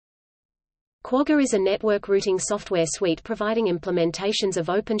Quagga is a network routing software suite providing implementations of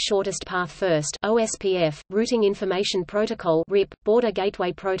Open Shortest Path First (OSPF), Routing Information Protocol (RIP), Border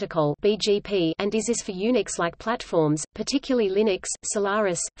Gateway Protocol (BGP), and ISIS for Unix-like platforms, particularly Linux,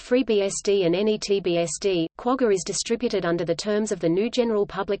 Solaris, FreeBSD, and NetBSD. Quagga is distributed under the terms of the GNU General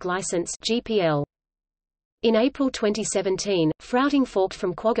Public License (GPL). In April 2017, Frouting forked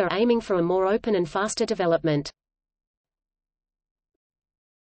from Quagga, aiming for a more open and faster development.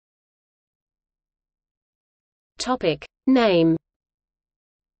 Topic. Name.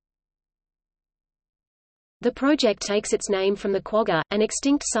 The project takes its name from the quagga, an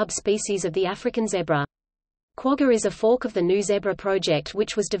extinct subspecies of the African zebra. Quagga is a fork of the GNU Zebra project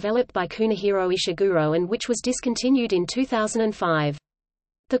which was developed by Kunihiro Ishiguro and which was discontinued in 2005.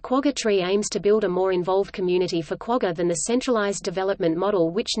 The Quagga tree aims to build a more involved community for Quagga than the centralized development model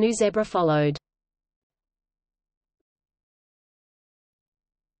which GNU Zebra followed.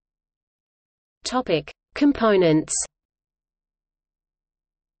 Topic. Components.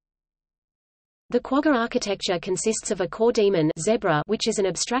 The Quagga architecture consists of a core daemon Zebra, which is an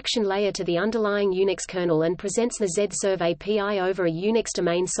abstraction layer to the underlying Unix kernel and presents the Z-Serve API over a Unix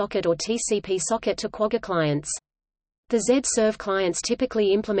domain socket or TCP socket to Quagga clients. The Z-Serve clients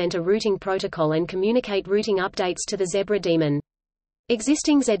typically implement a routing protocol and communicate routing updates to the Zebra daemon.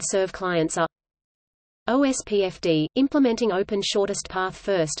 Existing Z-Serve clients are OSPFD, implementing Open Shortest Path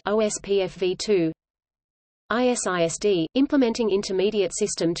First (OSPF v2), ISISD, implementing Intermediate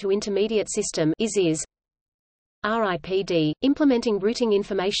System to Intermediate System (ISIS), RIPD, implementing Routing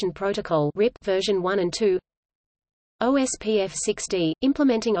Information Protocol (RIP) version 1 and 2, OSPF6D,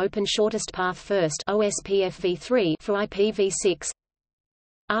 implementing Open Shortest Path First (OSPF v3) for IPv6,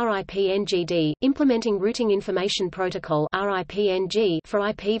 RIPNGD, implementing Routing Information Protocol (RIPNG) for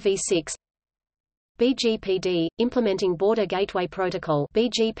IPv6, BGPD, implementing Border Gateway Protocol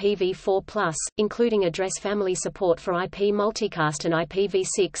BGPv4+, including address family support for IP multicast and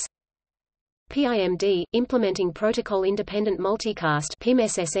IPv6, PIMD, implementing Protocol-Independent Multicast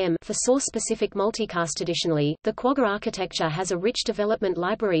PIM-SSM for source-specific multicast. Additionally, the Quagga architecture has a rich development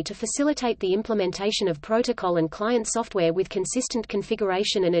library to facilitate the implementation of protocol and client software with consistent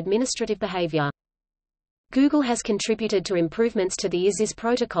configuration and administrative behavior. Google has contributed to improvements to the ISIS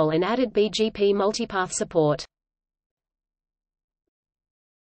protocol and added BGP multipath support.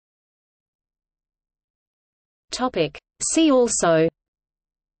 Topic. See also: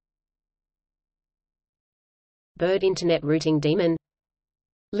 Bird Internet Routing Daemon,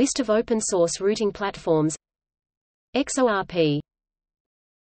 List of open source routing platforms, XORP.